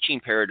a coaching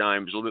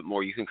paradigm is a little bit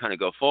more, you can kind of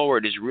go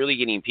forward, is really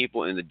getting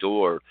people in the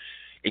door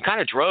in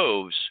kind of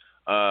droves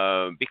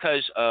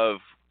because of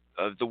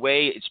the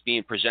way it's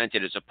being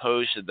presented as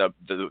opposed to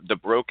the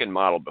broken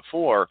model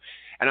before.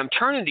 And I'm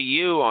turning to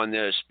you on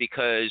this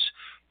because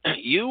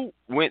you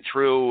went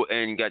through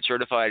and got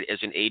certified as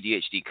an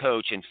ADHD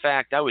coach. In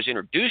fact, I was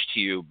introduced to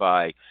you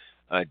by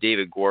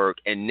David Gork,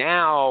 and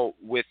now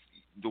with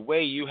the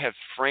way you have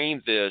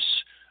framed this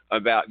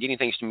about getting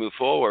things to move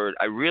forward,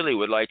 I really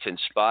would like to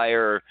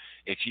inspire,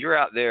 if you're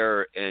out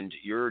there and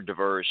you're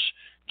diverse,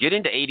 get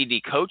into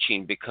ADD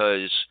coaching,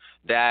 because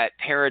that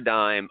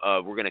paradigm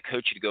of we're going to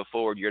coach you to go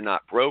forward, you're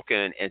not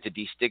broken, and to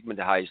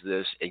destigmatize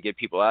this and get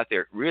people out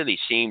there really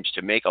seems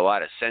to make a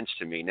lot of sense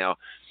to me. Now,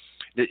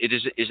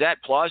 is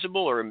that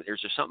plausible, or is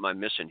there something I'm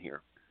missing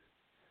here?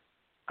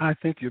 I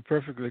think you're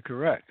perfectly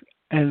correct.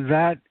 And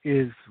that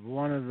is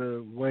one of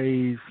the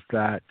ways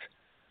that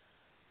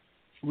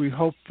we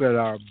hope that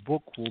our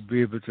book will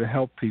be able to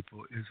help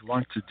people, is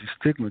one, to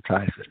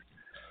destigmatize it.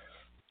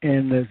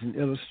 And there's an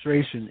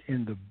illustration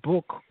in the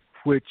book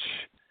which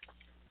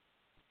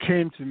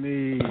came to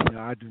me. You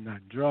know, I do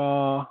not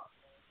draw,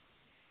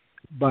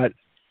 but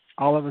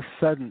all of a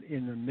sudden,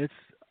 in the midst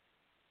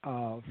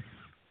of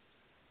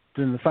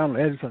doing the final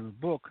edits on the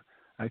book,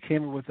 I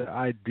came up with the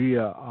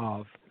idea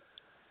of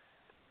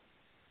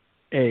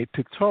a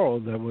pictorial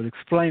that would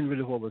explain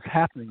really what was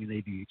happening in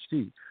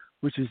ADHD,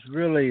 which is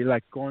really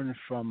like going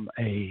from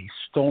a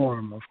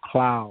storm of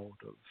cloud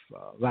of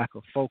lack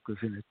of focus,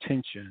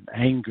 inattention,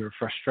 anger,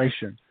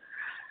 frustration.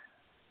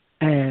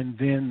 And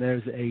then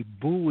there's a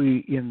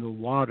buoy in the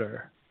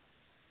water,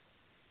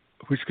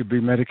 which could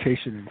be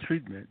medication and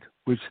treatment,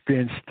 which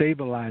then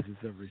stabilizes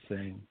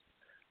everything.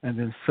 And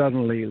then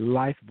suddenly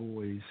life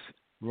buoys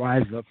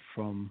rise up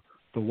from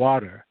the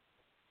water,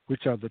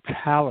 which are the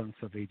talents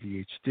of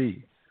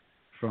ADHD,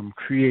 from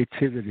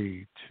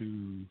creativity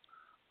to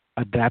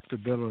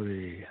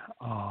adaptability,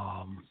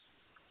 all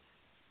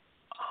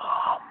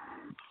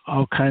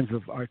kinds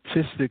of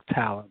artistic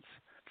talents,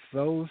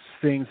 those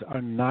things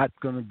are not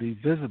going to be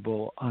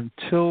visible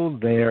until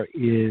there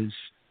is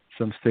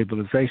some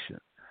stabilization.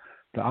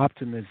 The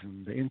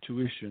optimism, the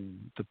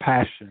intuition, the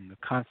passion, the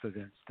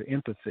confidence, the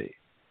empathy,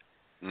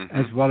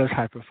 as well as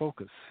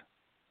hyperfocus,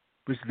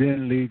 which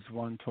then leads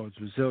one towards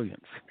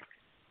resilience.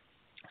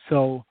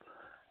 So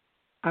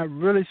I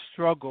really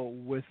struggle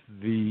with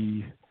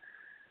the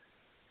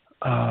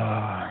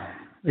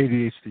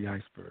ADHD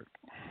iceberg.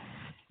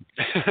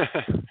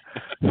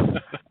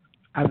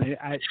 I mean,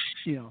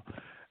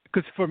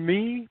 because for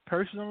me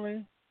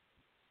personally,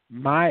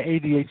 my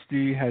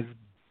ADHD has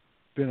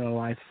been a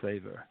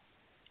lifesaver.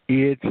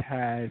 It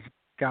has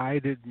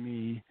guided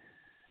me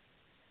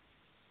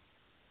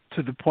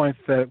to the point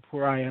that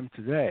where I am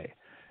today.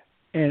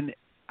 And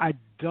I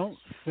don't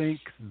think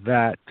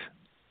that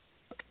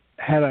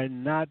had I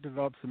not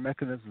developed some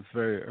mechanisms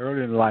very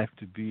early in life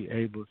to be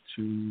able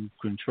to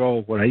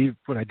control what I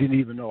didn't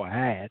even know I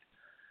had,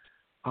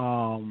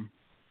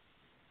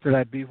 that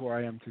I'd be where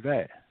I am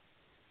today.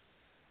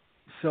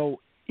 So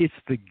it's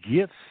the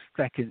gifts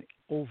that can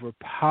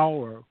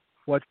overpower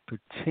what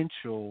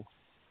potential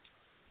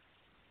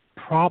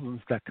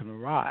problems that can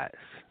arise.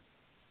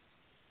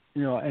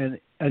 And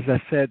as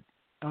I said,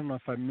 I don't know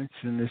if I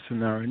mentioned this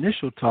in our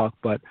initial talk,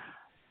 but,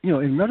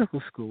 in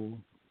medical school,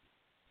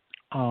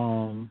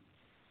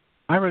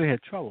 I really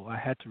had trouble. I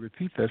had to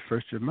repeat that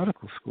first year of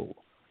medical school.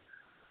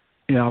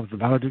 I was the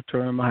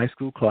valedictorian in my high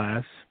school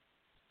class.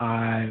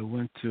 I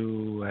went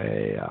to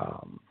a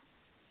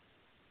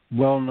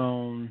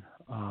well-known,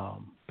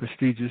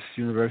 prestigious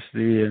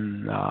university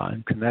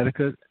in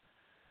Connecticut.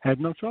 Had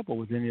no trouble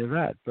with any of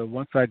that. But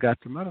once I got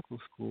to medical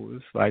school,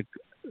 it's like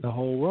the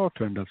whole world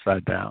turned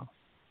upside down.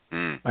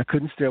 I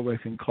couldn't stay away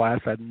from class.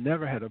 I'd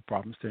never had a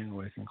problem staying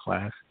away from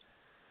class.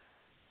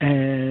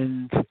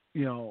 And,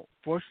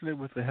 fortunately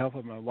with the help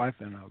of my wife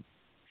and a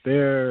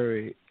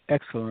very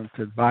excellent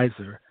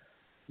advisor,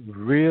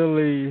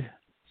 really,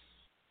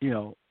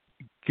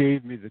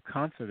 gave me the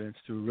confidence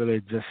to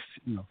really just,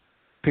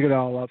 pick it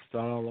all up,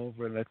 start all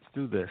over, and let's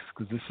do this,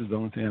 because this is the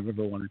only thing I've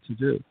ever wanted to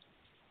do.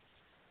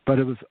 But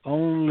it was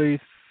only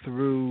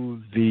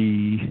through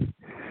the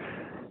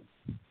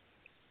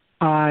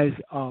eyes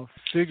of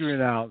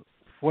figuring out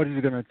what is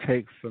it going to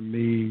take for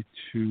me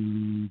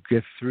to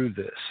get through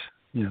this,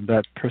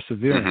 that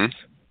perseverance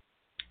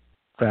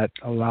that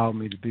allowed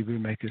me to be able to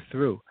make it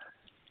through.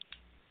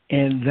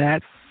 And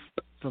that's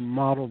the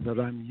model that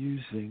I'm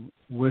using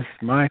with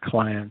my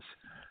clients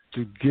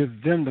to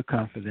give them the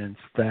confidence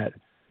that,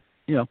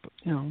 you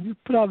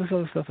put all this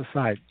other stuff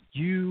aside.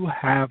 You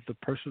have the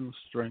personal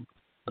strength.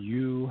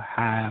 You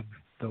have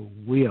the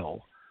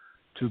will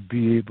to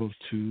be able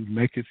to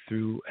make it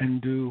through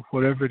and do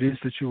whatever it is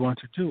that you want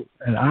to do.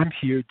 And I'm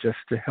here just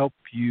to help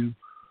you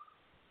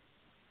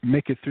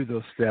make it through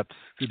those steps,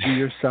 to be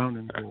your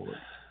sounding board.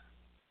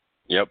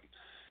 Yep.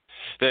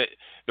 The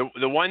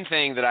one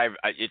thing that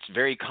it's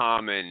very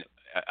common.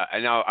 I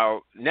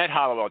know Ned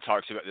Hollowell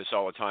talks about this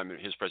all the time in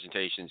his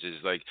presentations.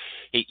 Is like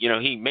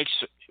he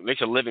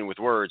makes a living with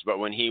words, but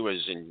when he was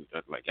in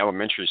like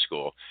elementary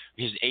school,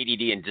 his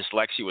ADD and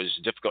dyslexia was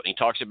difficult. And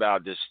he talks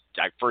about this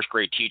like first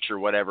grade teacher,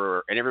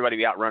 whatever, and everybody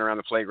would be out running around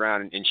the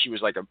playground, and she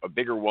was like a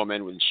bigger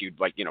woman when she'd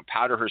like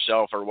powder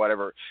herself or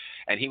whatever,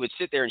 and he would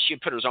sit there and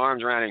she'd put his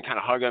arms around him and kind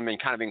of hug him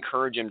and kind of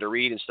encourage him to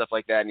read and stuff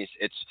like that. And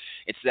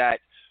it's that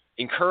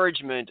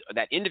encouragement,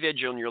 that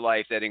individual in your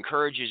life that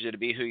encourages you to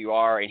be who you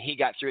are. And he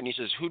got through it, and he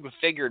says, who'd have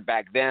figured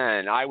back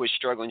then I was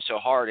struggling so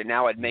hard, and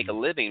now I'd make a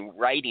living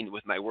writing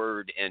with my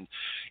word. And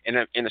in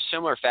a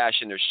similar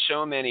fashion, there's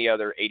so many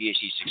other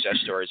ADHD success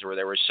stories where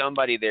there was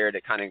somebody there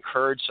to kind of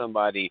encourage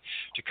somebody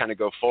to kind of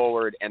go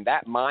forward. And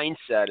that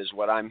mindset is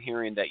what I'm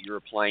hearing that you're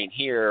applying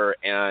here,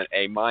 and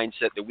a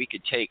mindset that we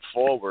could take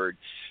forward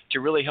to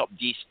really help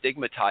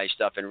destigmatize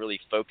stuff and really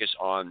focus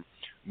on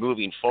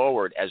moving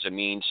forward as a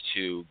means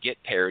to get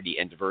parity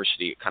and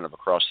diversity kind of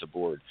across the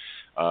board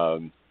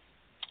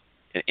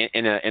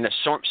in a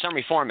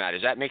summary format.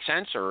 Does that make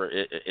sense, or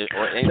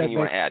anything you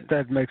want to add?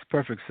 That makes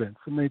perfect sense.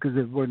 I mean, because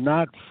if we're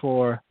not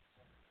for,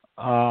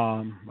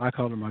 I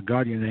call them my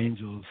guardian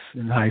angels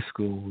in high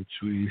school, which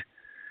we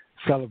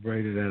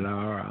celebrated at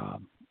our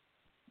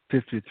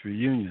 50th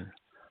reunion,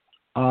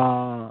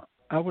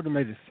 I would have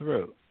made it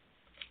through.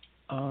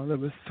 There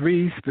were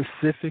 3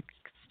 specific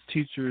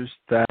teachers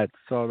that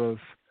sort of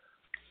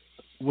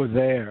were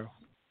there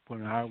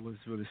when I was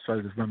really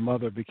struggling. My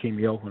mother became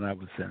ill when I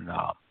was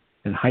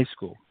in high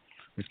school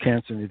with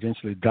cancer and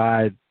eventually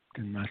died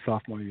in my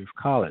sophomore year of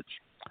college.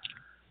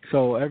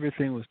 So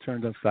everything was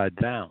turned upside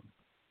down.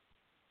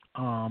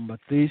 But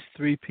these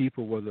 3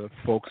 people were the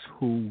folks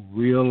who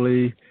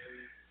really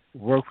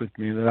worked with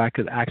me that I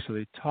could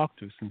actually talk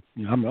to. Since,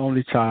 I'm an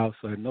only child,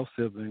 so I had no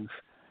siblings.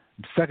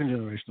 I'm second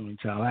generation only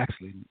child,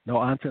 actually. No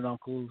aunts and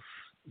uncles,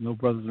 no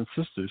brothers and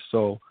sisters.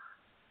 So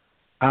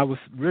I was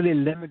really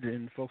limited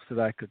in folks that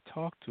I could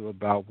talk to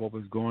about what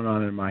was going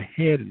on in my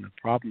head and the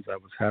problems I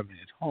was having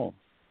at home.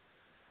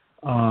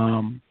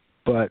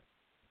 But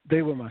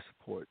they were my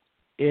support.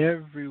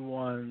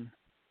 Everyone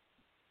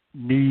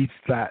needs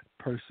that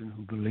person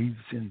who believes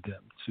in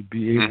them to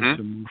be able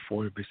to move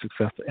forward and be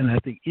successful. And I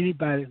think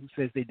anybody who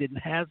says they didn't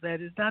have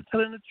that is not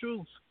telling the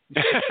truth.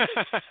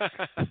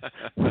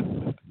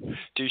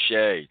 Touche.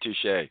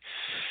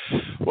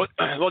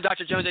 Well,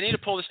 Dr. Jones, I need to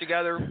pull this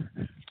together.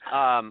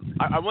 I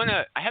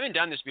haven't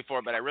done this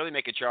before, but I really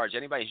make a charge.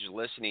 Anybody who's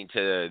listening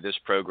to this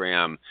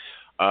program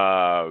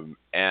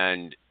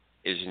and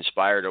is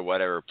inspired or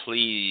whatever,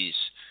 please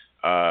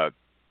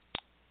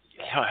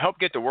help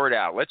get the word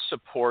out. Let's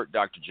support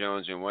Dr.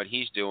 Jones and what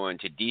he's doing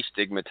to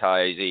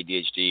destigmatize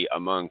ADHD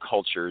among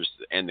cultures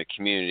and the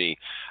community.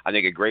 I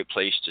think a great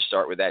place to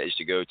start with that is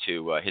to go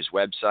to his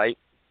website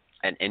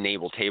and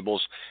Enable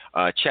Tables.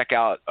 Check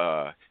out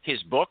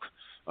his book,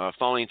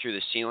 Falling Through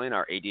the Ceiling,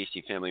 Our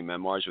ADHD Family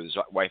Memoirs with his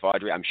wife,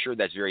 Audrey. I'm sure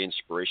that's very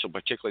inspirational,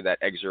 particularly that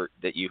excerpt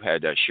that you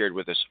had shared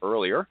with us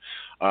earlier.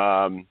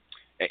 I'm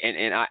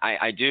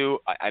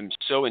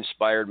so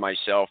inspired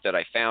myself that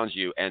I found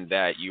you and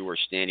that you are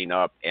standing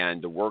up, and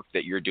the work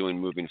that you're doing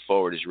moving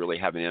forward is really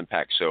having an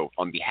impact. So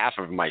on behalf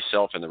of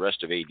myself and the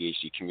rest of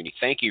ADHD community,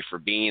 thank you for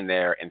being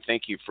there, and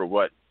thank you for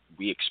what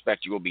we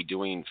expect you will be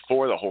doing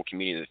for the whole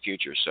community in the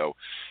future. So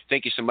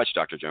thank you so much,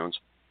 Dr. Jones.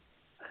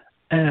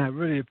 And I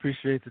really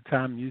appreciate the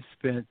time you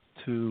spent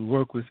to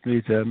work with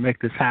me to make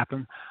this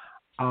happen.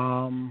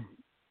 I'm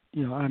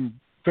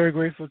very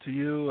grateful to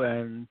you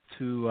and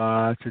to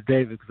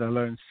David, because I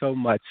learned so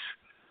much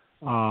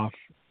from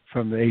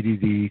the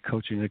ADD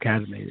Coaching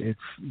Academy. It's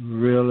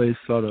really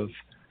sort of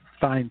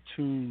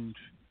fine-tuned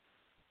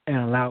and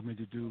allowed me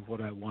to do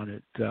what I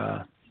wanted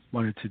to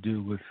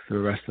do with the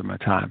rest of my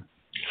time.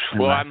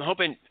 Well, I'm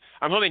hoping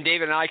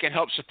David and I can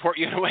help support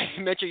you in a way,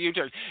 mentor you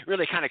to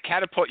really kind of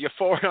catapult you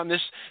forward on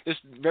this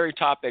very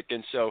topic.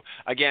 And so,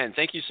 again,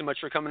 thank you so much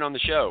for coming on the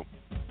show.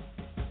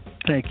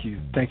 Thank you.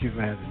 Thank you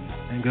for having me.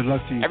 And good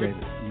luck to you, David.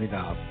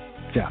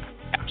 Jeff.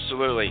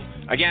 Absolutely.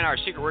 Again, our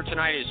secret word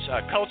tonight is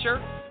culture.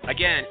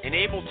 Again,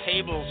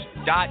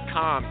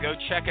 enabletables.com. Go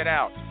check it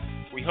out.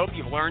 We hope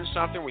you've learned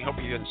something. We hope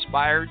we've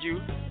inspired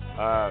you.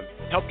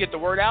 Help get the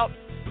word out.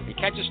 And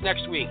catch us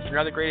next week for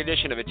another great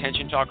edition of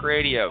Attention Talk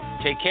Radio.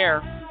 Take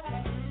care.